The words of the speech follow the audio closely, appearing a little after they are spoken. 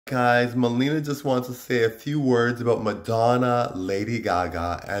Guys, Melina just wants to say a few words about Madonna, Lady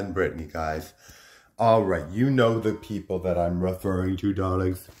Gaga, and Britney, guys. Alright, you know the people that I'm referring to,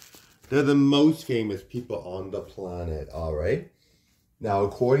 darlings. They're the most famous people on the planet, alright? Now,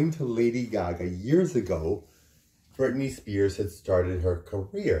 according to Lady Gaga, years ago, Britney Spears had started her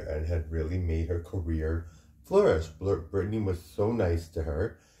career and had really made her career flourish. Britney was so nice to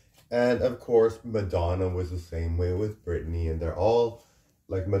her. And, of course, Madonna was the same way with Britney, and they're all...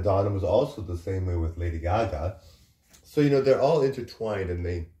 Like, Madonna was also the same way with Lady Gaga. So, you know, they're all intertwined,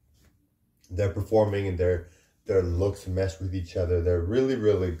 and they're performing, and their looks mesh with each other. They're really,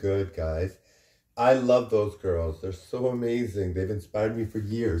 really good, guys. I love those girls. They're so amazing. They've inspired me for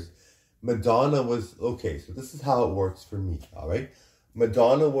years. Madonna was... Okay, so this is how it works for me, all right?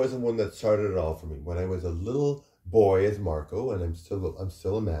 Madonna was the one that started it all for me. When I was a little boy as Marco, and I'm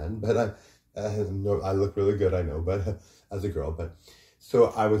still a man, but I look really good, I know, but as a girl, but...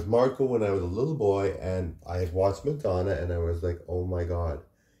 So I was Marco when I was a little boy, and I had watched Madonna, and I was like, oh my God.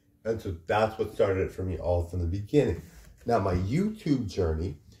 And so that's what started it for me all from the beginning. Now, my YouTube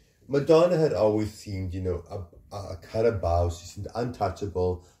journey, Madonna had always seemed, you know, a cut above. She seemed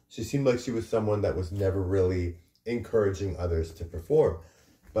untouchable. She seemed like she was someone that was never really encouraging others to perform.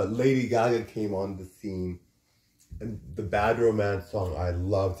 But Lady Gaga came on the scene, and the Bad Romance song I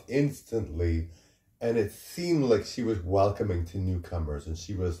loved instantly. And it seemed like she was welcoming to newcomers. And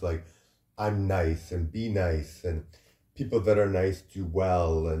she was like, I'm nice and be nice. And people that are nice do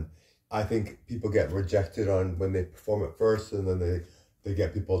well. And I think people get rejected on when they perform at first. And then they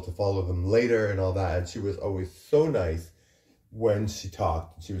get people to follow them later and all that. And she was always so nice when she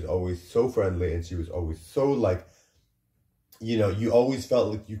talked. She was always so friendly. And she was always so like, you know, you always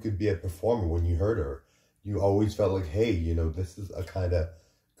felt like you could be a performer when you heard her. You always felt like, hey, you know, this is a kind of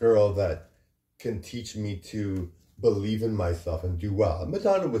girl that can teach me to believe in myself and do well.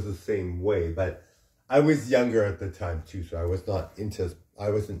 Madonna was the same way, but I was younger at the time too, so I was not into,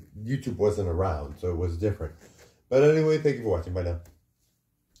 YouTube wasn't around, so it was different. But anyway, thank you for watching. Bye now.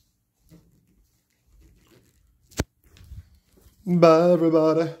 Bye,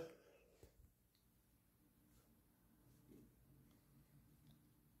 everybody.